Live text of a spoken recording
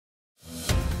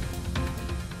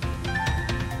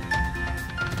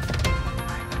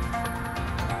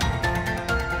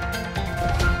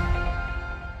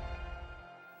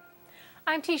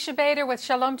I'm Teisha Bader with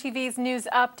Shalom TV's news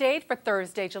update for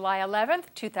Thursday, July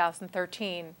 11th,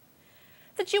 2013.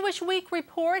 The Jewish Week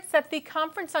reports that the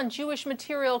Conference on Jewish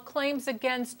Material Claims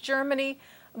Against Germany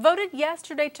voted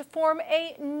yesterday to form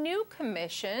a new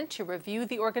commission to review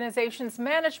the organization's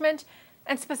management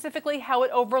and specifically how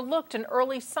it overlooked an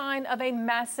early sign of a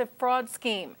massive fraud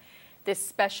scheme. This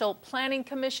special planning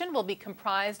commission will be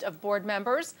comprised of board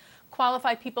members,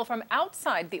 qualified people from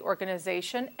outside the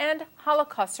organization, and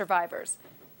Holocaust survivors.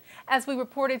 As we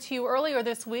reported to you earlier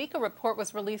this week, a report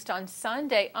was released on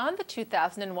Sunday on the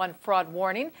 2001 fraud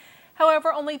warning.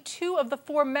 However, only 2 of the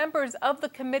 4 members of the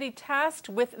committee tasked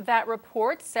with that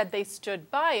report said they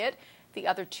stood by it. The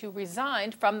other 2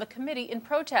 resigned from the committee in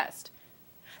protest.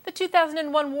 The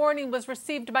 2001 warning was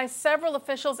received by several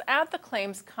officials at the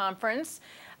claims conference,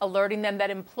 alerting them that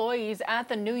employees at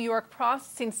the New York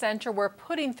Processing Center were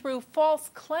putting through false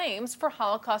claims for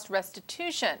Holocaust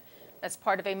restitution as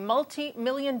part of a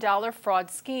multi-million-dollar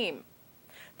fraud scheme.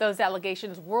 Those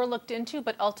allegations were looked into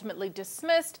but ultimately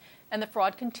dismissed, and the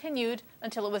fraud continued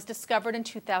until it was discovered in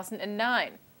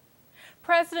 2009.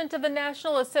 President of the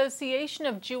National Association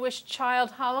of Jewish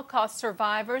Child Holocaust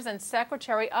Survivors and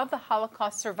Secretary of the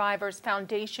Holocaust Survivors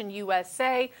Foundation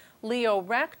USA, Leo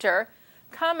Rector,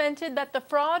 commented that the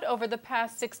fraud over the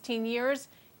past 16 years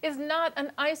is not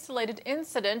an isolated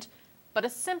incident, but a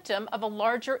symptom of a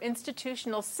larger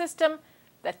institutional system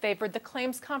that favored the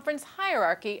claims conference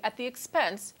hierarchy at the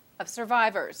expense of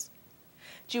survivors.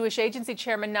 Jewish Agency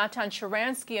Chairman Natan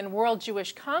Sharansky and World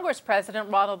Jewish Congress President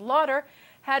Ronald Lauder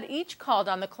had each called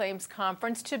on the claims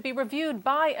conference to be reviewed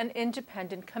by an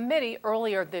independent committee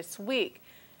earlier this week.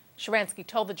 Sharansky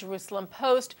told the Jerusalem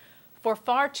Post, "For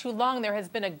far too long there has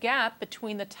been a gap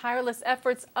between the tireless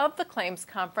efforts of the claims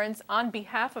conference on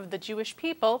behalf of the Jewish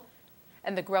people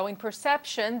and the growing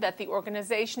perception that the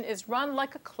organization is run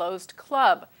like a closed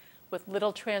club, with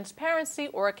little transparency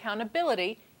or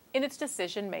accountability in its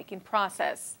decision-making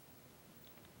process."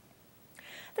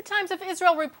 The Times of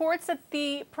Israel reports that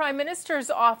the Prime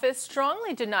Minister's office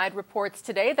strongly denied reports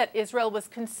today that Israel was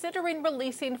considering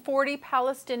releasing 40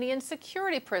 Palestinian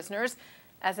security prisoners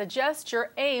as a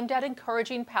gesture aimed at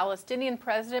encouraging Palestinian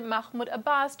President Mahmoud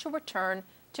Abbas to return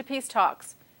to peace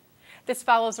talks. This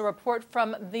follows a report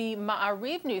from the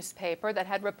Ma'ariv newspaper that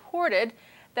had reported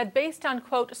that based on,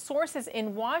 quote, sources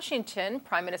in Washington,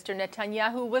 Prime Minister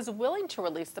Netanyahu was willing to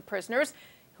release the prisoners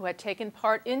who had taken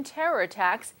part in terror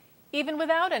attacks, even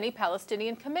without any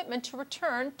Palestinian commitment to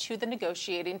return to the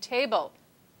negotiating table.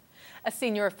 A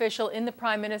senior official in the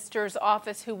Prime Minister's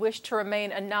office who wished to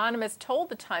remain anonymous told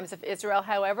the Times of Israel,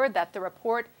 however, that the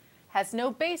report has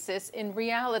no basis in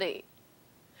reality.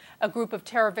 A group of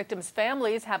terror victims'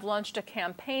 families have launched a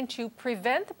campaign to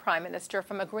prevent the Prime Minister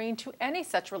from agreeing to any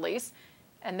such release,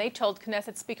 and they told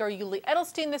Knesset Speaker Yuli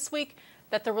Edelstein this week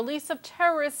that the release of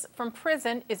terrorists from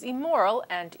prison is immoral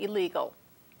and illegal.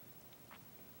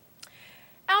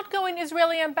 Outgoing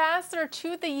Israeli ambassador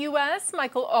to the U.S.,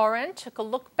 Michael Oren, took a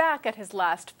look back at his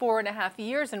last 4.5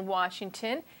 years in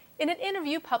Washington in an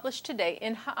interview published today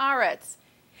in Haaretz.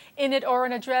 In it,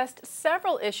 Oren addressed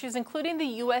several issues, including the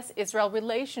U.S.-Israel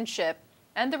relationship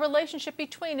and the relationship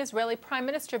between Israeli Prime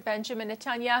Minister Benjamin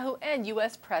Netanyahu and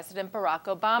U.S. President Barack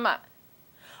Obama.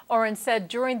 Oren said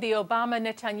during the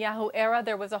Obama-Netanyahu era,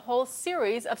 there was a whole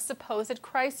series of supposed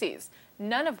crises,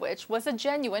 none of which was a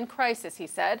genuine crisis, he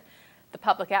said. The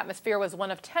public atmosphere was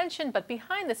one of tension, but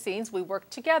behind the scenes, we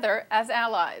worked together as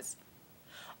allies.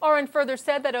 Oren further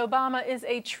said that Obama is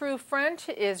a true friend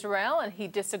to Israel, and he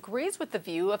disagrees with the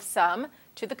view of some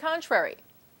to the contrary.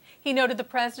 He noted the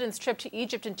president's trip to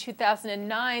Egypt in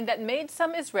 2009 that made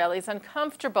some Israelis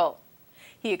uncomfortable.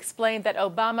 He explained that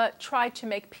Obama tried to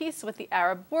make peace with the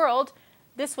Arab world.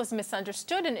 This was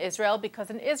misunderstood in Israel because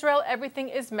in Israel, everything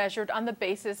is measured on the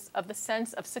basis of the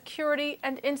sense of security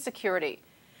and insecurity.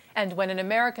 And when an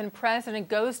American president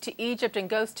goes to Egypt and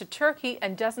goes to Turkey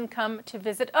and doesn't come to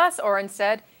visit us, Oren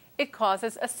said, it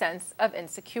causes a sense of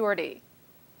insecurity.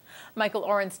 Michael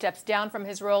Oren steps down from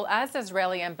his role as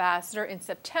Israeli ambassador in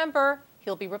September.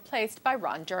 He'll be replaced by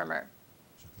Ron Dermer.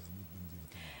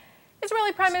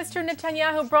 Israeli Prime Minister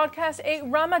Netanyahu broadcast a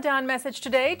Ramadan message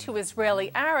today to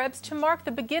Israeli Arabs to mark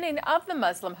the beginning of the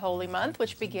Muslim holy month,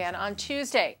 which began on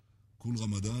Tuesday.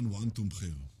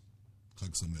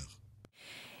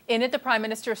 In it, the Prime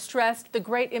Minister stressed the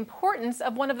great importance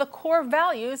of one of the core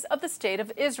values of the State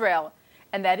of Israel,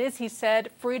 and that is, he said,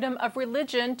 freedom of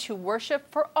religion to worship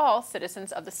for all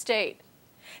citizens of the state.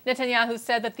 Netanyahu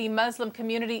said that the Muslim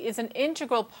community is an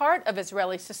integral part of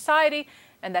Israeli society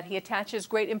and that he attaches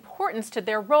great importance to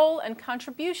their role and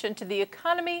contribution to the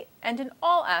economy and in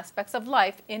all aspects of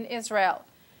life in Israel.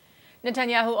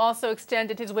 Netanyahu also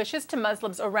extended his wishes to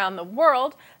Muslims around the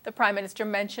world. The prime minister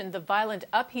mentioned the violent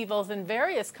upheavals in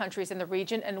various countries in the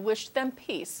region and wished them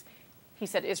peace. He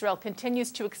said Israel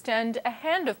continues to extend a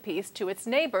hand of peace to its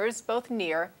neighbors, both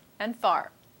near and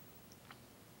far.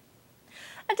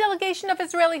 A delegation of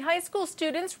Israeli high school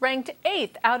students ranked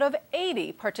 8th out of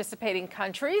 80 participating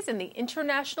countries in the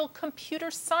International Computer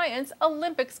Science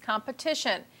Olympics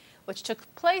competition, which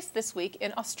took place this week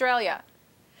in Australia.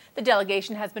 The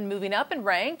delegation has been moving up in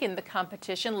rank in the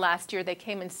competition. Last year they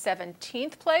came in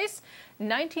 17th place,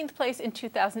 19th place in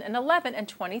 2011, and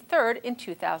 23rd in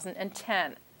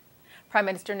 2010. Prime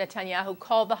Minister Netanyahu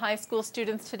called the high school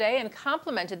students today and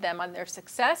complimented them on their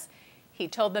success. He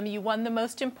told them, "You won the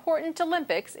most important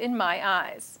Olympics in my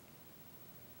eyes."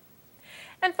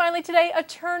 And finally today,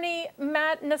 attorney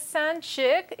Matt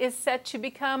Nasanchik is set to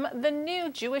become the new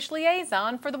Jewish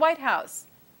liaison for the White House.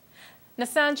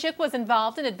 Nasanchik was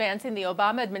involved in advancing the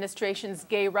Obama administration's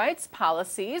gay rights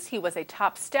policies. He was a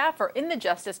top staffer in the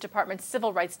Justice Department's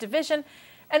Civil Rights Division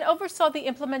and oversaw the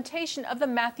implementation of the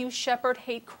Matthew Shepard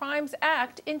Hate Crimes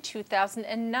Act in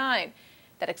 2009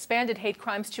 that expanded hate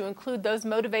crimes to include those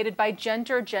motivated by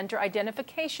gender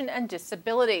identification, and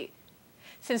disability.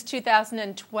 Since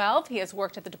 2012, he has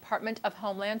worked at the Department of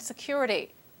Homeland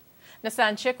Security.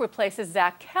 Nasanchik replaces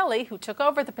Zach Kelly, who took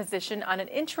over the position on an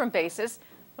interim basis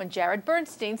when Jared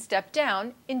Bernstein stepped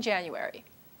down in January.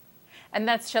 And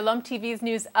that's Shalom TV's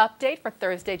news update for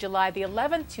Thursday, July the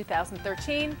 11th,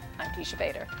 2013. I'm Teisha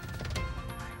Bader.